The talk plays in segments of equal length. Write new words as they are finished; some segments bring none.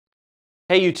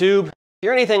Hey YouTube, if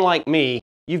you're anything like me,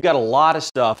 you've got a lot of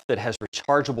stuff that has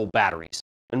rechargeable batteries.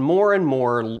 And more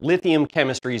lithium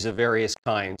chemistries of various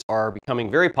kinds are becoming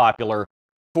very popular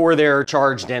for their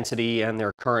charge density and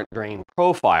their current drain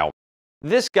profile.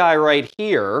 This guy right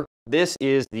here, this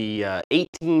is the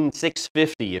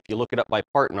 18650, if you look it up by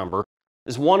part number,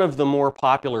 is one of the more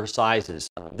popular sizes.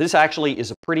 This actually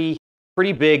is a pretty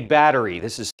big battery.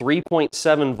 This is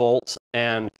 3.7 volts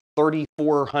and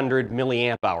 3,400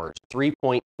 milliamp hours,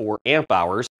 3.4 amp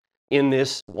hours in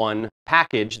this one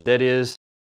package that is,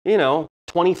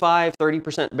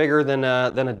 25–30% bigger than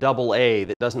a double A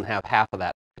that doesn't have half of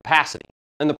that capacity.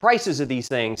 And the prices of these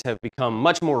things have become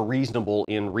much more reasonable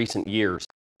in recent years.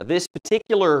 This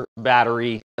particular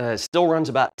battery still runs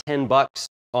about 10 bucks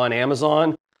on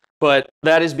Amazon, but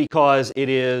that is because it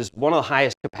is one of the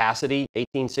highest capacity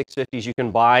 18650s you can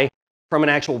buy from an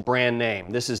actual brand name.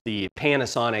 This is the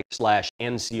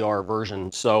Panasonic/NCR version,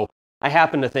 so I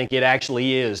happen to think it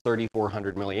actually is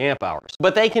 3,400 milliamp hours.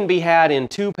 But they can be had in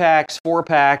 2-packs,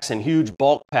 4-packs, and huge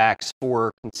bulk packs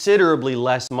for considerably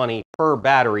less money per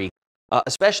battery,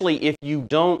 especially if you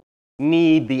don't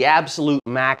need the absolute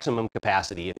maximum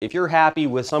capacity. If you're happy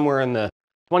with somewhere in the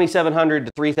 2,700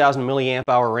 to 3,000 milliamp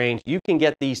hour range, you can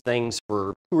get these things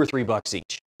for $2 or $3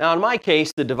 each. Now, in my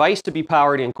case, the device to be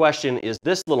powered in question is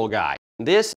this little guy.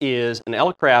 This is an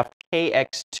Elecraft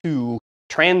KX2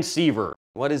 transceiver.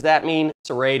 What does that mean?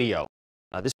 It's a radio.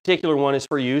 This particular one is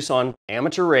for use on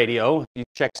amateur radio. If you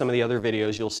check some of the other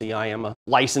videos, you'll see I am a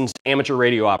licensed amateur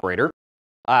radio operator.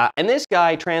 And this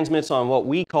guy transmits on what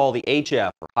we call the HF,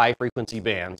 or high frequency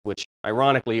bands, which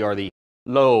ironically are the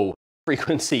low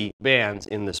frequency bands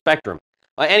in the spectrum.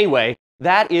 Anyway,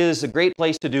 that is a great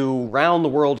place to do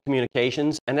round-the-world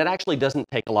communications, and it actually doesn't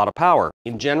take a lot of power.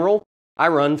 In general, I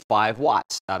run 5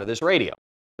 watts out of this radio.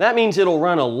 That means it'll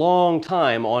run a long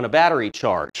time on a battery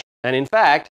charge. And in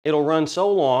fact, it'll run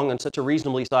so long on such a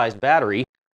reasonably sized battery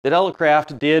that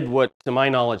Elecraft did what, to my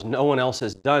knowledge, no one else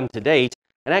has done to date,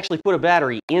 and actually put a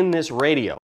battery in this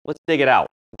radio. Let's dig it out.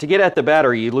 To get at the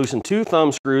battery, you loosen 2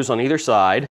 thumb screws on either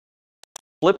side,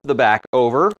 flip the back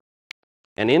over,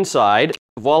 and inside,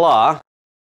 voila,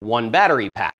 1 battery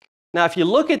pack. Now, if you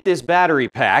look at this battery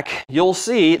pack, you'll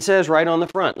see it says right on the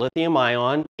front,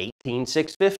 lithium-ion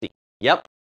 18650. Yep,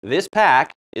 this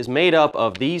pack is made up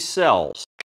of these cells,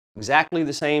 exactly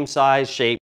the same size,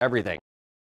 shape, everything.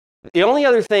 The only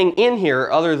other thing in here,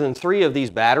 other than 3 of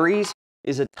these batteries,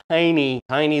 is a tiny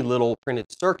little printed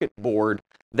circuit board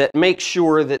that makes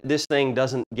sure that this thing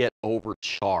doesn't get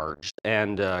overcharged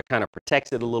and kind of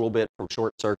protects it a little bit from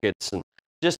short circuits and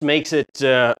just makes it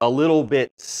a little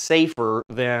bit safer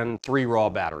than 3 raw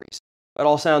batteries. That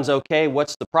all sounds okay.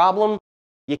 What's the problem?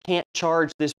 You can't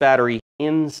charge this battery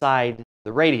inside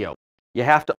the radio. You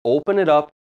have to open it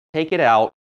up, take it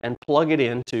out, and plug it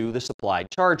into the supplied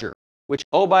charger, which,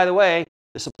 oh, by the way,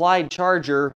 the supplied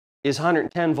charger is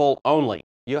 110 volt only.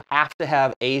 You have to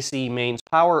have AC mains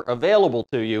power available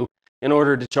to you in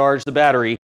order to charge the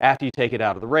battery after you take it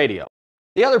out of the radio.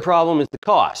 The other problem is the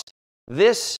cost.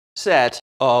 This set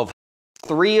of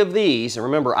 3 of these, and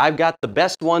remember, I've got the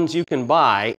best ones you can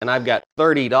buy, and I've got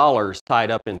 $30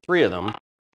 tied up in 3 of them.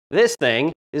 This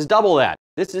thing is double that.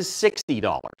 This is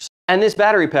 $60. And this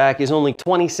battery pack is only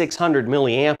 2,600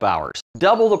 milliamp hours.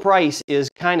 Double the price is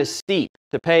kind of steep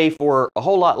to pay for a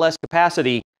whole lot less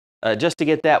capacity just to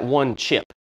get that 1 chip.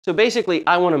 So basically,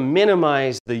 I want to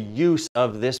minimize the use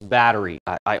of this battery.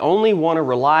 I only want to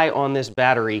rely on this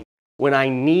battery when I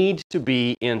need to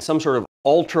be in some sort of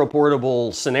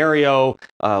ultra-portable scenario,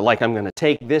 like I'm going to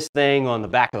take this thing on the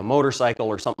back of a motorcycle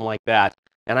or something like that,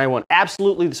 and I want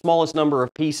absolutely the smallest number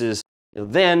of pieces,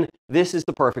 then this is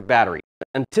the perfect battery.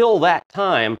 Until that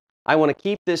time, I want to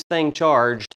keep this thing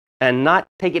charged and not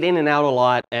take it in and out a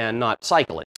lot and not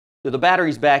cycle it. So the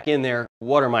battery's back in there.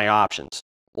 What are my options?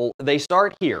 Well, they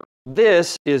start here.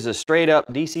 This is a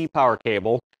straight-up DC power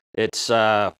cable. It's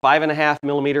 5.5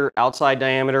 millimeter outside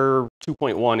diameter,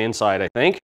 2.1 inside, I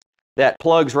think. That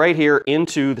plugs right here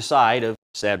into the side of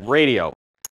said radio.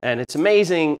 And it's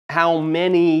amazing how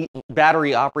many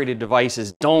battery-operated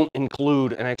devices don't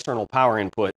include an external power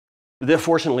input.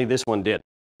 Fortunately, this one did.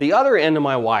 The other end of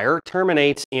my wire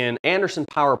terminates in Anderson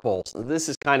power poles. This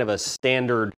is kind of a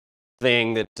standard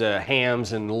thing that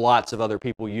hams and lots of other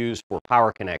people use for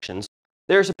power connections.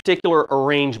 There's a particular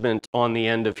arrangement on the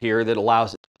end of here that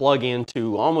allows it to plug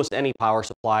into almost any power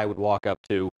supply I would walk up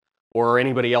to, or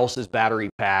anybody else's battery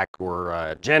pack, or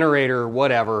a generator,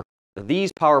 whatever.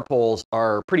 These power poles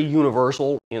are pretty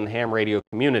universal in the ham radio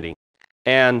community.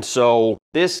 And so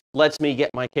this lets me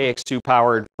get my KX2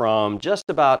 powered from just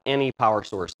about any power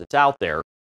source that's out there.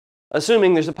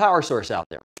 assuming there's a power source out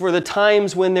there. For the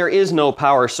times when there is no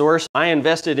power source, I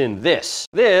invested in this.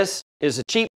 This is a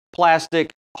cheap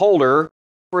plastic holder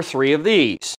for 3 of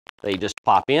these. They just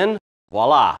pop in,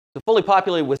 voila. So fully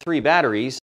populated with 3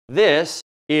 batteries, this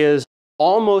is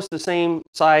almost the same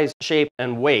size, shape,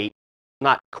 and weight.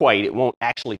 Not quite, it won't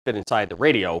actually fit inside the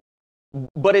radio,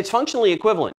 but it's functionally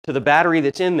equivalent to the battery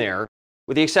that's in there,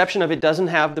 with the exception of it doesn't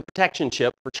have the protection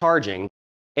chip for charging,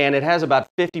 and it has about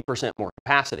 50% more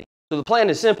capacity. So the plan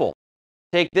is simple.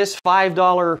 Take this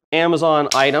 $5 Amazon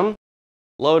item,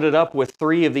 load it up with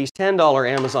 3 of these $10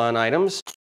 Amazon items,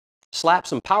 slap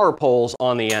some power poles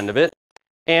on the end of it,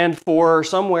 and for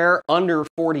somewhere under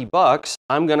 40 bucks,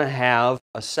 I'm gonna have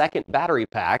a second battery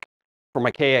pack for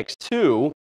my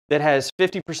KX2 that has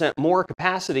 50% more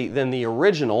capacity than the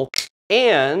original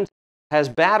and has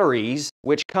batteries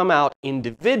which come out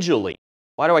individually.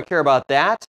 Why do I care about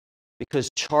that? Because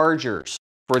chargers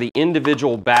for the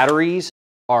individual batteries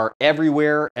are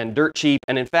everywhere and dirt cheap.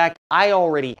 And in fact, I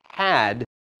already had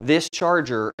this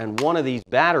charger and one of these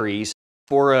batteries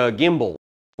for a gimbal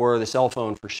for the cell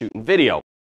phone for shooting video.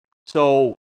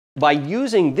 So by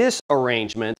using this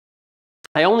arrangement,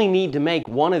 I only need to make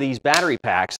one of these battery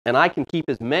packs, and I can keep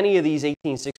as many of these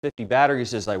 18650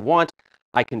 batteries as I want.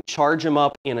 I can charge them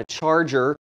up in a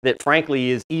charger that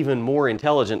frankly is even more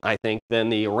intelligent, I think, than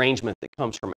the arrangement that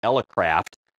comes from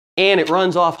Elecraft. And it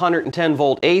runs off 110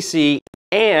 volt AC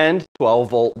and 12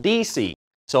 volt DC.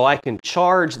 So I can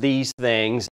charge these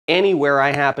things anywhere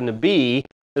I happen to be,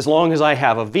 as long as I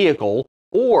have a vehicle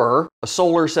or a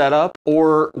solar setup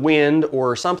or wind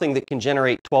or something that can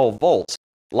generate 12 volts.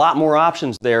 A lot more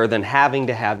options there than having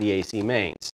to have the AC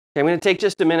mains. Okay, I'm going to take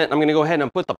just a minute. I'm going to go ahead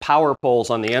and put the power poles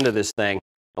on the end of this thing.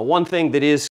 Now, one thing that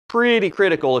is pretty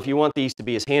critical if you want these to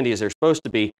be as handy as they're supposed to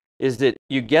be is that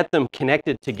you get them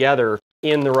connected together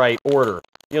in the right order.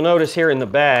 You'll notice here in the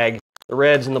bag, the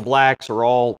reds and the blacks are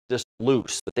all just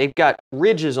loose, but they've got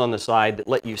ridges on the side that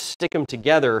let you stick them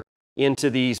together into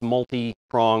these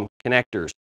multi-prong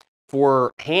connectors.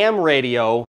 For ham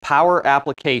radio power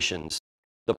applications,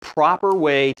 the proper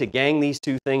way to gang these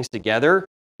two things together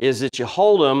is that you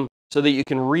hold them so that you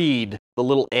can read the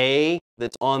little A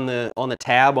that's on the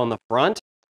tab on the front.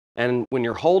 And when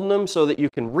you're holding them so that you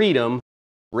can read them,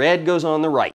 red goes on the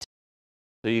right.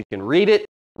 So you can read it,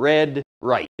 red,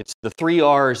 right. It's the 3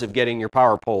 R's of getting your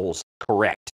power poles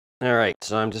correct. All right,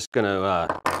 so I'm just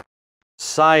gonna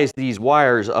size these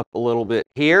wires up a little bit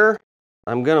here.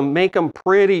 I'm gonna make them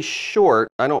pretty short.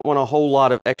 I don't want a whole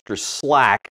lot of extra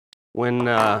slack when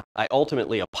I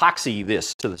ultimately epoxy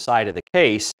this to the side of the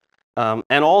case.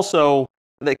 And also,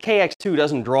 the KX2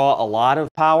 doesn't draw a lot of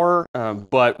power,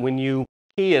 but when you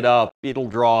key it up, it'll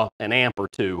draw an amp or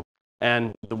 2.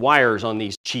 And the wires on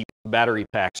these cheap battery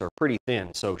packs are pretty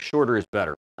thin, so shorter is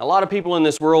better. A lot of people in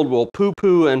this world will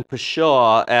poo-poo and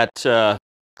pshaw at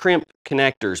crimped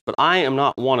connectors, but I am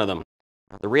not one of them.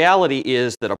 The reality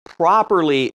is that a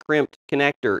properly crimped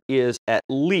connector is at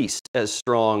least as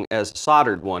strong as a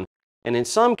soldered one, and in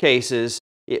some cases,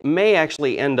 it may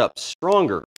actually end up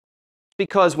stronger.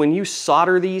 Because when you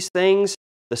solder these things,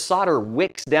 the solder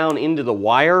wicks down into the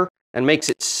wire and makes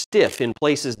it stiff in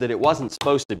places that it wasn't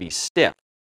supposed to be stiff.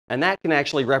 And that can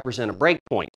actually represent a break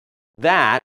point.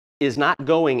 That is not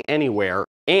going anywhere,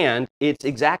 and it's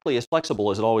exactly as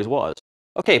flexible as it always was.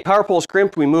 Okay, power poles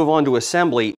crimped, we move on to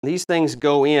assembly. These things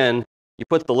go in, you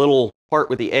put the little part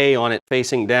with the A on it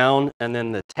facing down, and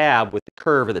then the tab with the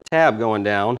curve of the tab going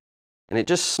down, and it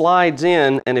just slides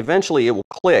in, and eventually it will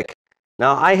click.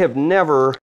 Now, I have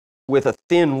never, with a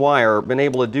thin wire, been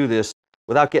able to do this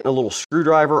without getting a little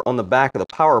screwdriver on the back of the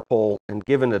power pole and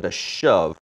giving it a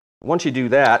shove. Once you do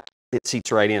that, it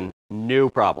seats right in, no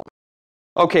problem.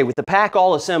 Okay, with the pack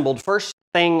all assembled, first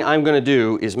thing I'm going to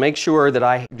do is make sure that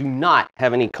I do not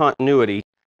have any continuity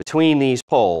between these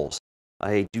poles.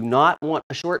 I do not want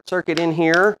a short circuit in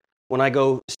here when I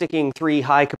go sticking 3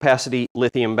 high-capacity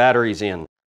lithium batteries in.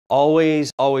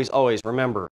 Always, always, always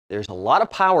remember, there's a lot of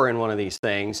power in one of these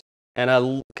things and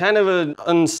a kind of an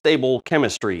unstable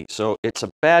chemistry, so it's a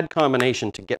bad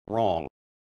combination to get wrong.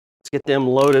 Let's get them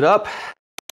loaded up.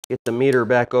 Get the meter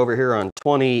back over here on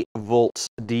 20 volts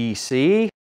DC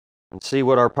and see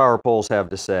what our power poles have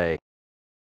to say.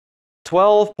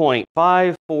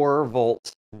 12.54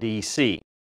 volts DC.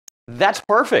 That's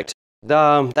perfect.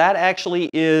 That actually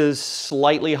is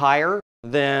slightly higher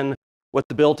than what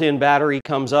the built-in battery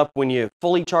comes up when you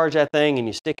fully charge that thing and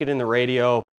you stick it in the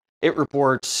radio. It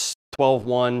reports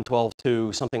 12.1,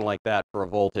 12.2, something like that for a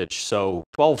voltage. So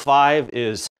 12.5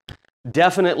 is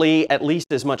definitely at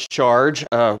least as much charge,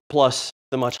 plus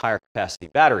the much higher capacity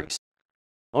batteries.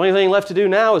 The only thing left to do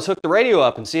now is hook the radio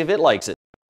up and see if it likes it.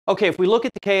 Okay, if we look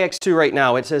at the KX2 right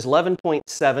now, it says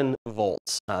 11.7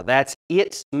 volts. That's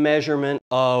its measurement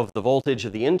of the voltage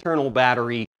of the internal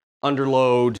battery under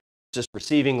load, just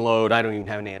receiving load. I don't even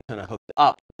have an antenna hooked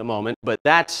up at the moment, but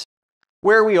that's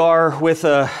where we are with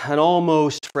an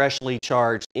almost freshly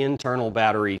charged internal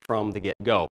battery from the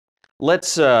get-go.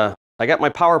 I got my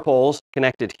power poles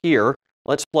connected here.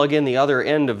 Let's plug in the other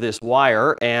end of this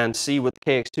wire and see what the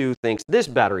KX2 thinks this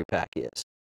battery pack is.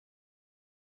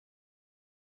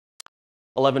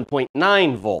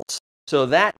 11.9 volts. So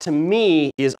that, to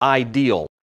me, is ideal.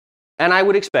 And I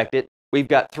would expect it. We've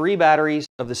got 3 batteries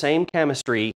of the same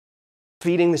chemistry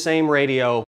feeding the same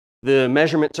radio. The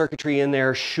measurement circuitry in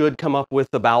there should come up with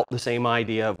about the same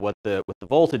idea of what the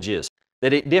voltage is.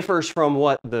 That it differs from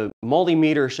what the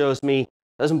multimeter shows me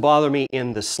doesn't bother me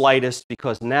in the slightest,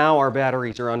 because now our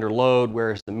batteries are under load,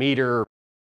 whereas the meter,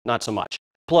 not so much.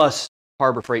 Plus,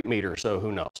 Harbor Freight meter, so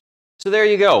who knows. So there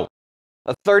you go.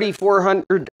 A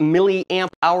 3,400 milliamp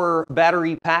hour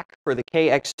battery pack for the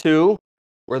KX2,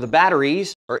 where the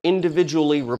batteries are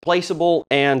individually replaceable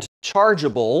and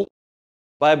chargeable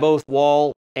by both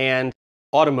wall and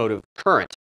automotive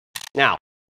current. Now,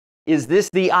 is this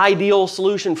the ideal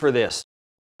solution for this?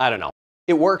 I don't know.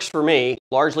 It works for me,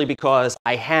 largely because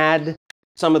I had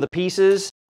some of the pieces,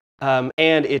 and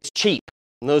it's cheap.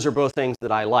 And those are both things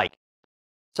that I like.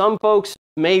 Some folks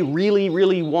may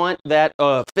really want that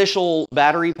official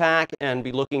battery pack and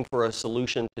be looking for a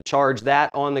solution to charge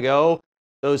that on the go.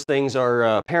 Those things are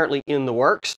apparently in the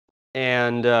works,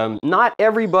 and not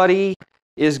everybody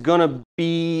is going to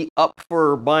be up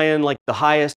for buying like the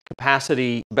highest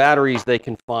capacity batteries they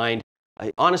can find.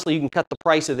 Honestly, you can cut the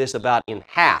price of this about in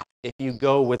half if you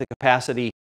go with a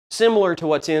capacity similar to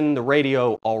what's in the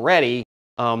radio already.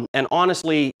 And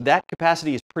honestly, that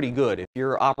capacity is pretty good. If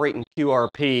you're operating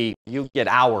QRP, you get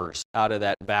hours out of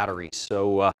that battery.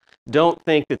 So don't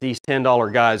think that these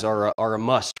 $10 guys are a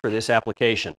must for this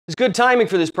application. It's good timing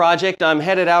for this project. I'm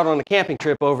headed out on a camping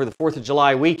trip over the 4th of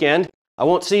July weekend. I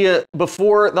won't see you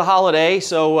before the holiday,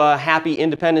 so happy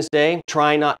Independence Day.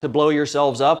 Try not to blow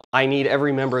yourselves up. I need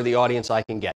every member of the audience I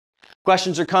can get.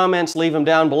 Questions or comments, leave them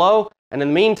down below. And in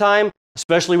the meantime,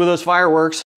 especially with those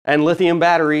fireworks and lithium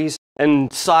batteries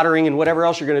and soldering and whatever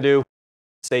else you're going to do,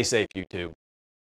 stay safe, YouTube.